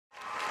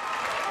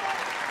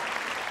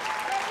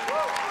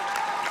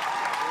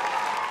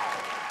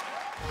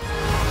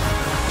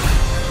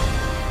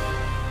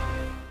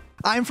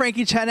I'm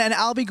Frankie Cena, and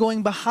I'll be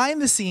going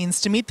behind the scenes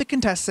to meet the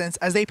contestants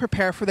as they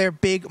prepare for their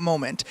big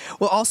moment.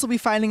 We'll also be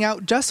finding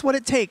out just what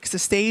it takes to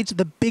stage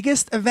the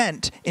biggest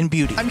event in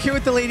beauty. I'm here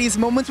with the ladies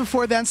moments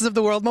before the Dances of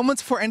the World,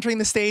 moments before entering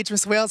the stage.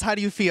 Miss Wales, how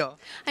do you feel?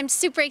 I'm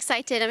super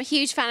excited. I'm a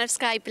huge fan of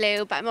Sky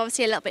Blue, but I'm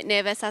obviously a little bit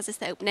nervous as it's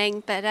the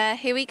opening, but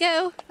here we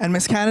go. And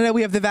Miss Canada,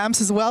 we have the Vamps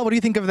as well. What do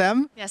you think of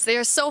them? Yes, they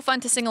are so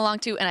fun to sing along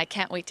to, and I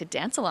can't wait to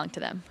dance along to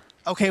them.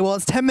 Okay, well,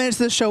 it's 10 minutes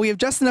of the show. We have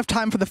just enough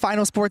time for the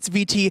final sports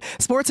VT.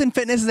 Sports and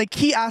fitness is a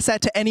key asset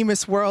to any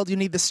Miss World. You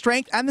need the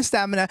strength and the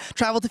stamina,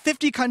 travel to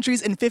 50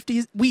 countries in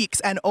 50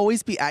 weeks, and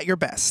always be at your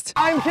best.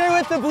 I'm here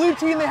with the blue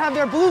team. They have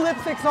their blue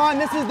lipsticks on.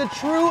 This is the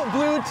true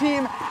blue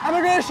team, and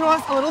they're going to show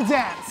us a little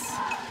dance.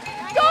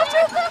 Go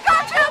True Blue, go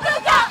True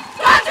Blue, go!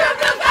 Go True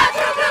Blue, go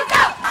True Blue,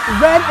 go!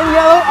 Red and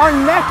yellow are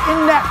neck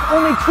and neck.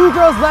 Only 2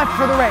 girls left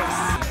for the race.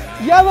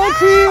 Yellow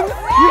team,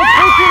 you've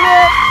taken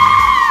it.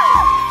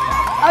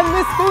 And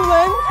Miss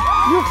Finland,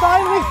 you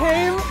finally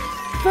came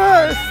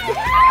first.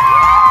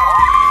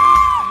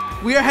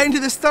 We are heading to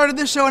the start of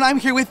the show, and I'm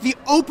here with the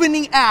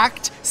opening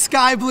act,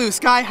 Sky Blue.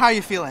 Sky, how are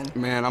you feeling?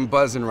 Man, I'm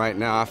buzzing right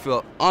now. I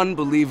feel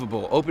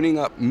unbelievable. Opening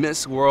up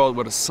Miss World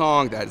with a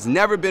song that has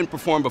never been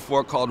performed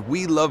before called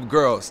We Love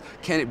Girls.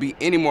 Can it be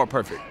any more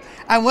perfect?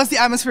 And what's the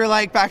atmosphere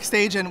like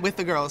backstage and with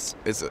the girls?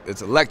 It's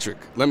electric,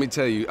 let me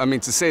tell you. I mean,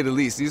 to say the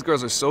least. These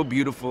girls are so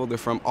beautiful. They're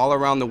from all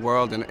around the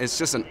world, and it's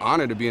just an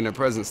honor to be in their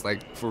presence,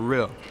 like, for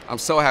real. I'm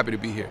so happy to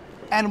be here.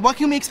 And what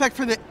can we expect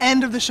for the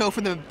end of the show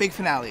for the big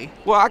finale?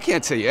 Well, I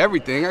can't tell you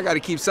everything. I got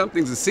to keep some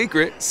things a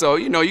secret. So,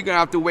 you know, you're going to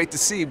have to wait to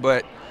see,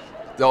 but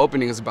the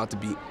opening is about to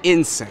be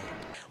insane.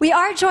 We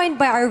are joined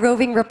by our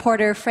roving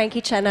reporter,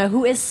 Frankie Cena,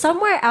 who is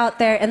somewhere out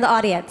there in the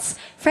audience.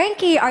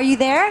 Frankie, are you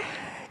there?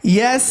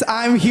 Yes,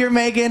 I'm here,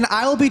 Megan.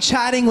 I will be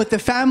chatting with the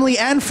family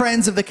and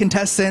friends of the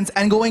contestants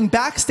and going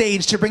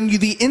backstage to bring you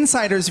the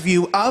insider's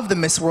view of the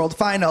Miss World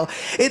final.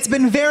 It's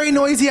been very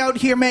noisy out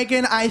here,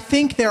 Megan. I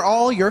think they're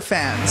all your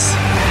fans.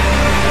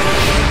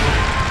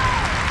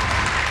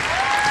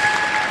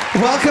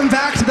 Welcome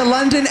back to the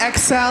London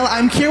XL.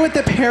 I'm here with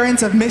the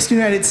parents of Miss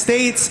United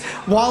States,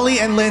 Wally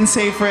and Lynn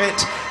Seyfried.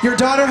 Your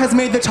daughter has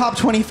made the top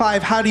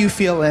 25. How do you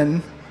feel,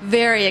 Lynn?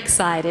 Very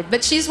excited,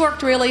 but she's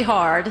worked really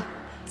hard.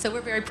 So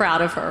we're very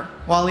proud of her.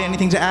 Wally,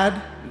 anything to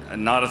add?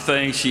 Not a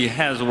thing. She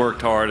has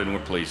worked hard, and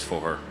we're pleased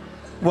for her.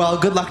 Well,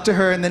 good luck to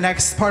her in the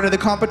next part of the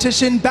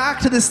competition.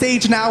 Back to the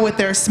stage now with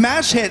their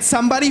smash hit,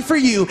 Somebody For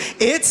You.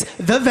 It's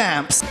the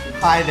Vamps.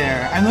 Hi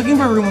there. I'm looking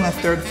for a room on the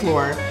 3rd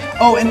floor.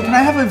 Oh, and can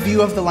I have a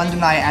view of the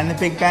London Eye and the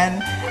Big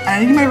Ben? And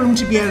I need my room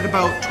to be at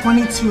about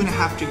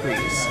 22.5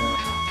 degrees.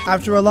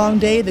 After a long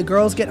day, the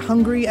girls get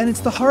hungry, and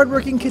it's the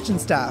hard-working kitchen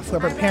staff who are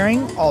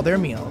preparing all their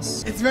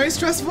meals. It's very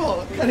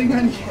stressful cutting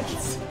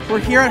onions. We're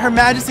here at Her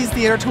Majesty's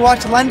Theatre to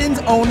watch London's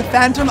own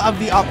Phantom of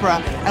the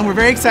Opera, and we're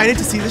very excited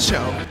to see the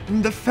show.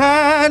 The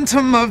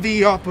Phantom of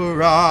the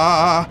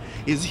Opera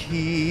is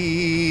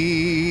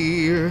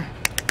here.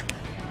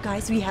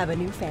 Guys, we have a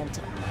new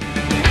Phantom.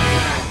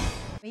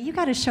 You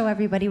gotta show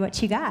everybody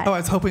what you got. Oh, I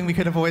was hoping we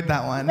could avoid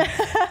that one.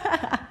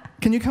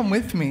 Can you come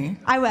with me?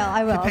 I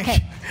will,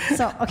 okay.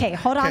 So,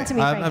 hold on to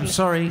me, Frankie. I'm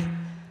sorry.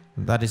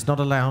 That is not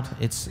allowed.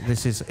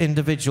 This is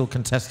individual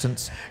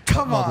contestants.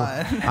 Come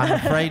on. I'm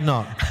afraid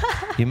not.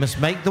 You must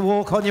make the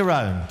walk on your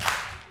own.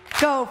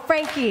 Go,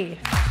 Frankie.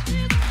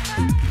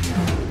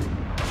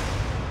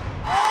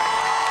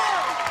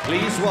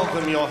 Please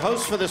welcome your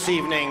hosts for this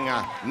evening,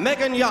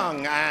 Megan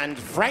Young and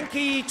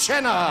Frankie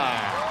Cena.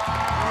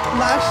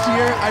 Last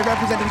year, I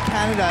represented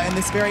Canada in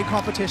this very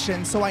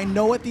competition, so I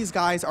know what these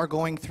guys are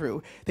going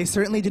through. They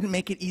certainly didn't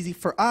make it easy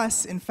for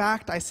us. In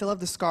fact, I still have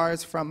the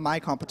scars from my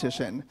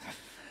competition.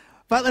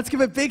 But let's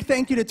give a big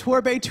thank you to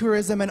Torquay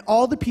Tourism and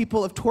all the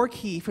people of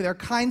Torquay for their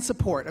kind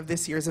support of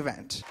this year's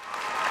event.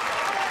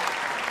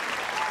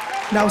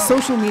 Now,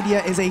 social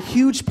media is a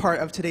huge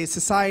part of today's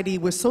society,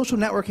 with social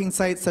networking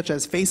sites such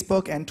as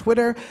Facebook and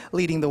Twitter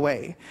leading the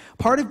way.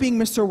 Part of being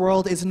Mr.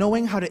 World is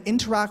knowing how to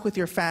interact with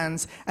your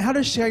fans and how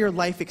to share your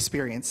life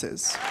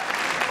experiences.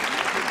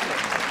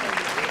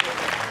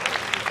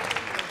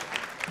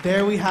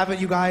 There we have it,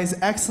 you guys.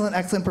 Excellent,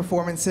 excellent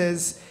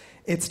performances.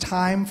 It's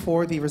time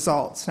for the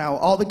results. Now,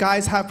 all the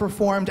guys have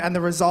performed and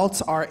the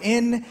results are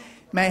in.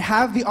 May I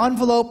have the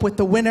envelope with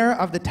the winner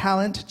of the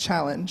Talent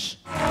Challenge?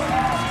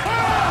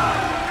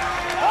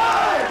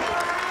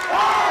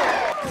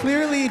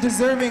 Clearly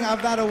deserving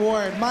of that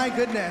award, my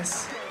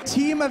goodness.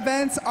 Team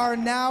events are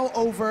now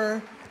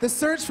over. The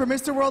search for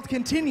Mr. World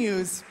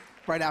continues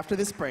right after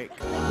this break.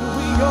 We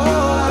all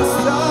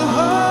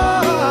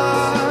are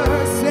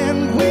stars,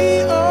 and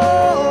we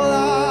all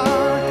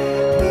are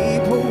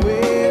people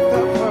with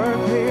a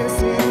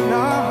purpose in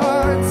our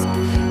hearts.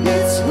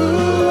 It's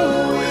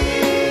who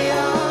we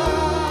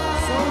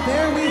are. So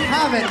there we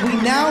have it. We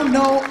now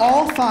know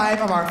all 5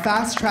 of our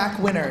Fast Track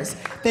winners.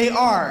 They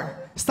are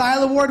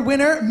Style Award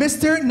winner,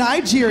 Mr.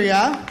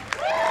 Nigeria.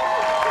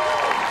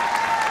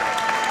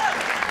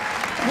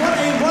 What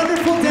a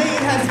wonderful day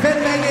it has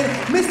been, Megan.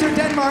 Mr.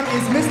 Denmark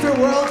is Mr.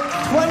 World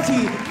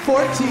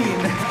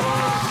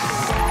 2014.